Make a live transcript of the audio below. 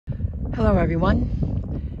Hello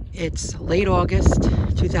everyone, it's late August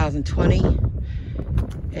 2020.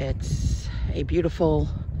 It's a beautiful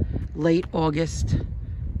late August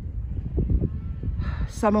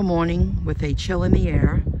summer morning with a chill in the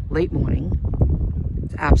air, late morning.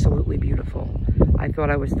 It's absolutely beautiful. I thought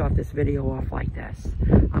I would start this video off like this.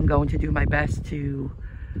 I'm going to do my best to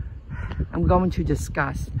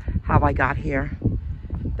discuss how I got here,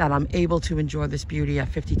 that I'm able to enjoy this beauty at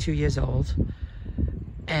 52 years old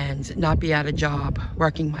and not be at a job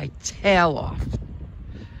working my tail off.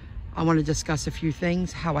 I want to discuss a few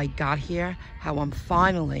things, how I got here, how I'm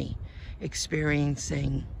finally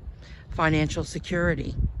experiencing financial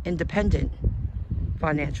security, independent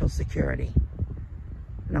financial security.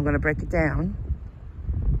 And I'm going to break it down.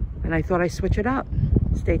 And I thought I'd switch it up.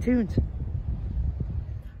 Stay tuned.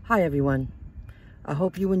 Hi everyone. I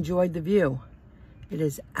hope you enjoyed the view. It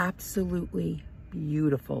is absolutely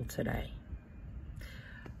beautiful today.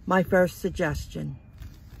 My first suggestion,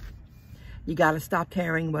 you got to stop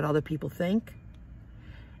caring what other people think,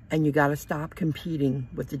 and you got to stop competing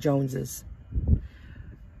with the Joneses.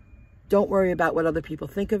 Don't worry about what other people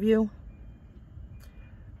think of you.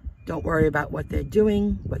 Don't worry about what they're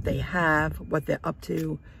doing, what they have, what they're up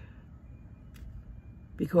to,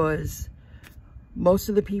 because most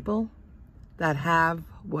of the people that have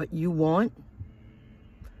what you want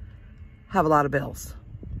have a lot of bills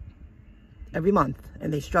every month,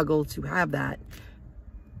 and they struggle to have that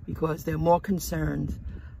because they're more concerned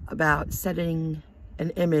about setting an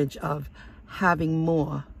image of having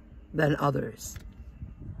more than others.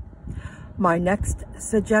 My next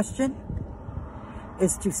suggestion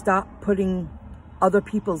is to stop putting other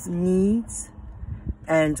people's needs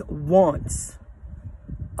and wants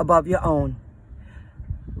above your own.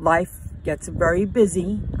 Life gets very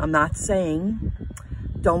busy. I'm not saying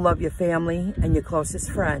don't love your family and your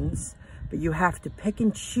closest friends, but you have to pick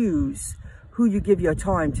and choose who you give your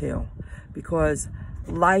time to, because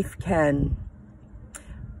life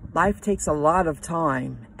takes a lot of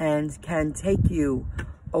time and can take you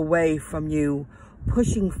away from you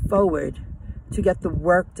pushing forward to get the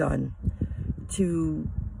work done,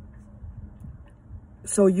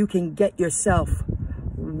 so you can get yourself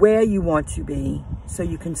where you want to be, so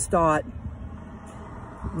you can start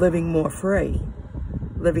living more free,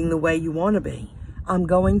 living the way you want to be. I'm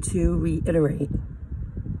going to reiterate,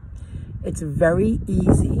 it's very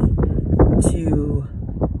easy to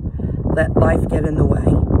let life get in the way.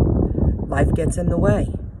 Life gets in the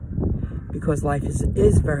way because life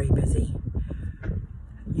is very busy.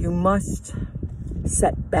 You must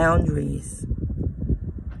set boundaries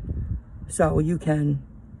so you can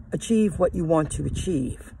achieve what you want to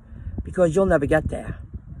achieve, because you'll never get there.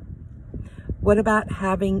 What about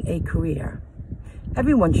having a career?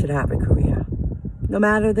 Everyone should have a career, no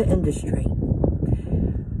matter the industry.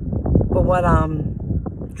 But what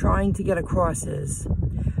I'm trying to get across is,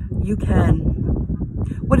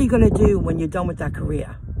 what are you going to do when you're done with that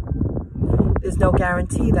career? There's no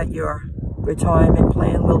guarantee that your retirement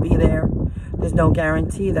plan will be there. There's no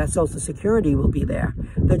guarantee that Social Security will be there.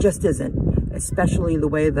 There just isn't, especially the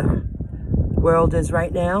way the world is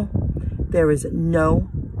right now. There is no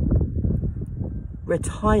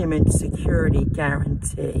retirement security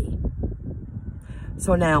guarantee.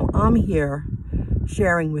 So now I'm here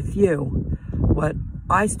sharing with you what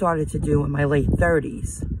I started to do in my late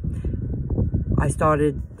 30s.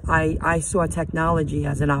 I saw technology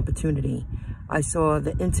as an opportunity. I saw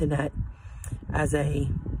the internet as a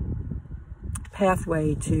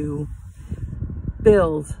pathway to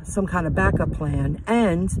build some kind of backup plan,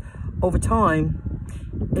 and over time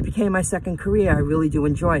it became my second career. I really do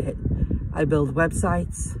enjoy it. I build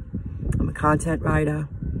websites. I'm a content writer.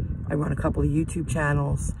 I run a couple of YouTube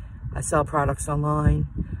channels. I sell products online.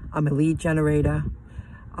 I'm a lead generator.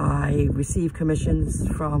 I receive commissions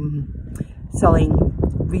from selling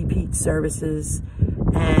repeat services.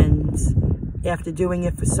 And after doing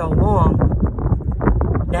it for so long,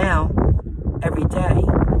 now, every day,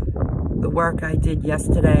 the work I did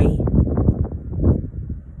yesterday,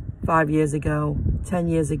 5 years ago, 10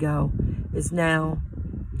 years ago, it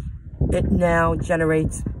now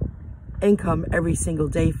generates income every single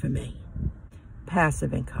day for me.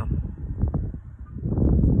 Passive income.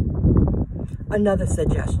 Another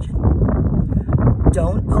suggestion,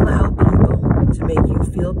 don't allow people to make you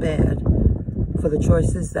feel bad for the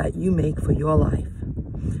choices that you make for your life.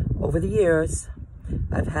 Over the years,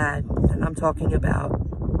 I've had, and I'm talking about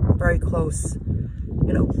very close,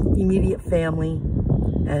 immediate family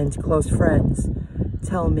and close friends,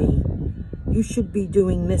 tell me, you should be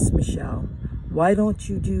doing this, Michelle. Why don't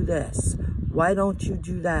you do this? Why don't you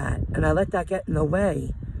do that? And I let that get in the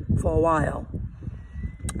way for a while.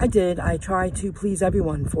 I did. I tried to please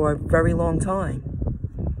everyone for a very long time.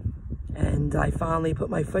 And I finally put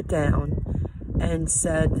my foot down and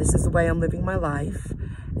said, this is the way I'm living my life.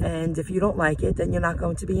 And if you don't like it, then you're not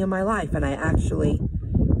going to be in my life. And it actually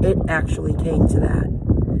came to that.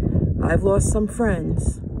 I've lost some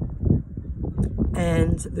friends.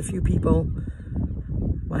 And the few people,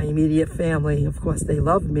 my immediate family, of course, they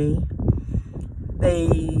love me.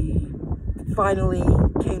 They finally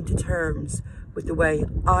came to terms with the way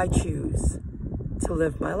I choose to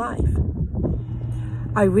live my life.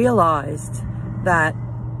 I realized that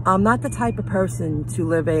I'm not the type of person to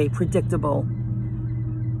live a predictable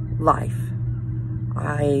life.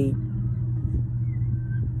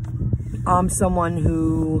 I'm someone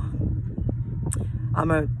who, I'm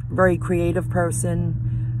a very creative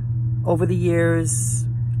person. Over the years,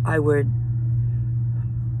 I would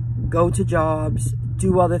go to jobs,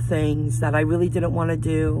 do other things that I really didn't want to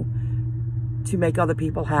do to make other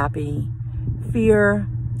people happy. Fear,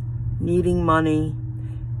 needing money,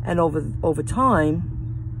 and over time,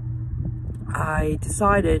 I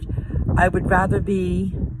decided I would rather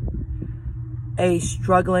be a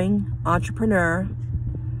struggling entrepreneur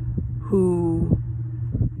who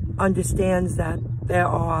understands that there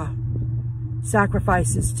are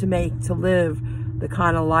sacrifices to make to live the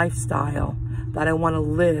kind of lifestyle that I want to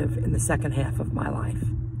live in the second half of my life.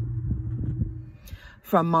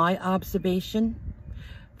 From my observation,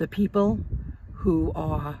 the people who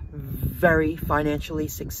are very financially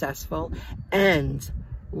successful and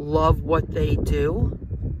love what they do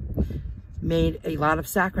made a lot of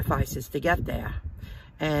sacrifices to get there.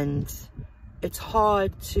 And it's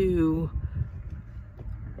hard to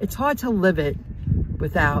live it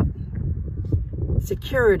without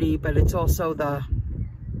security, but it's also the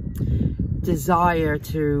desire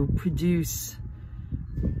to produce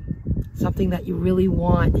something that you really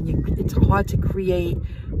want, and it's hard to create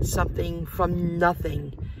something from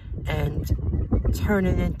nothing and turn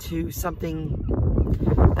it into something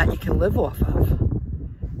that you can live off of.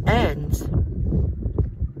 And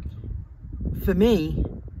for me,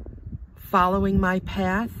 following my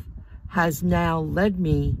path has now led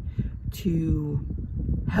me to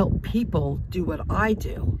help people do what I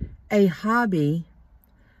do. A hobby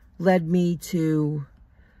led me to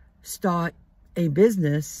start a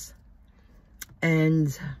business,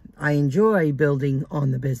 and I enjoy building on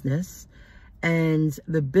the business. And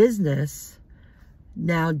the business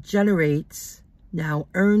now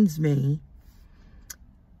earns me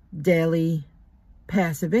daily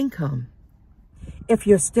passive income. If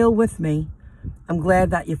you're still with me, I'm glad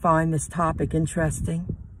that you find this topic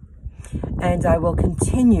interesting. And I will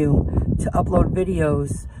continue to upload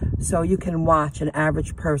videos so you can watch an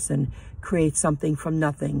average person create something from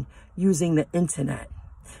nothing using the internet.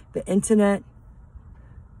 The internet,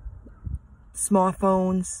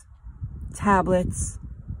 smartphones, tablets,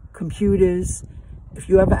 computers. If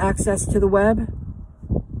you have access to the web,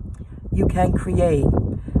 you can create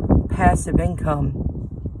passive income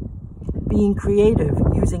being creative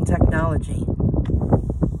using technology.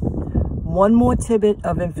 One more tidbit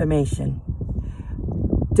of information.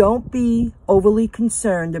 Don't be overly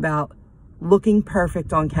concerned about looking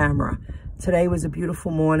perfect on camera. Today was a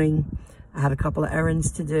beautiful morning. I had a couple of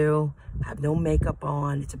errands to do. I have no makeup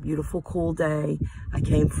on. It's a beautiful, cool day. I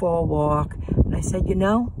came for a walk, and I said, you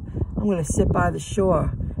know, I'm going to sit by the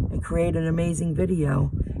shore and create an amazing video,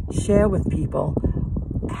 share with people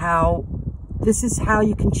how this is how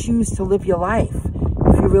you can choose to live your life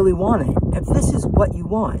if you really want it, if this is what you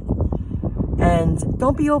want. And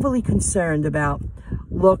don't be overly concerned about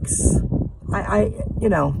looks.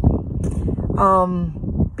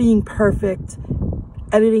 Being perfect,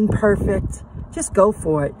 editing perfect. Just go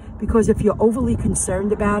for it, because if you're overly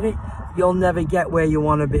concerned about it, you'll never get where you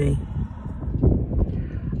want to be.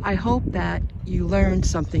 I hope that you learned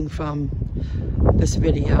something from this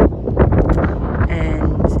video.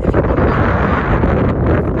 And if you want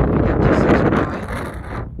to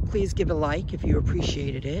subscribe, please give a like if you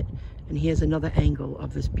appreciated it. And here's another angle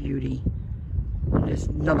of this beauty. There's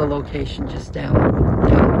another location just down the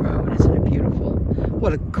road. Isn't it beautiful?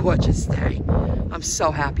 What a gorgeous day. I'm so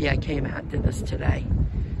happy I came out and did this today.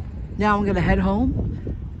 Now I'm going to head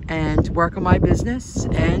home and work on my business.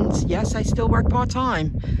 And yes, I still work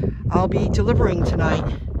part-time. I'll be delivering tonight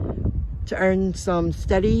to earn some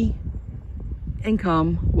steady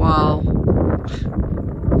income while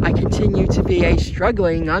I continue to be a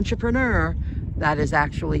struggling entrepreneur that is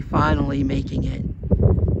actually finally making it.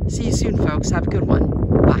 See you soon, folks. Have a good one.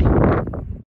 Bye.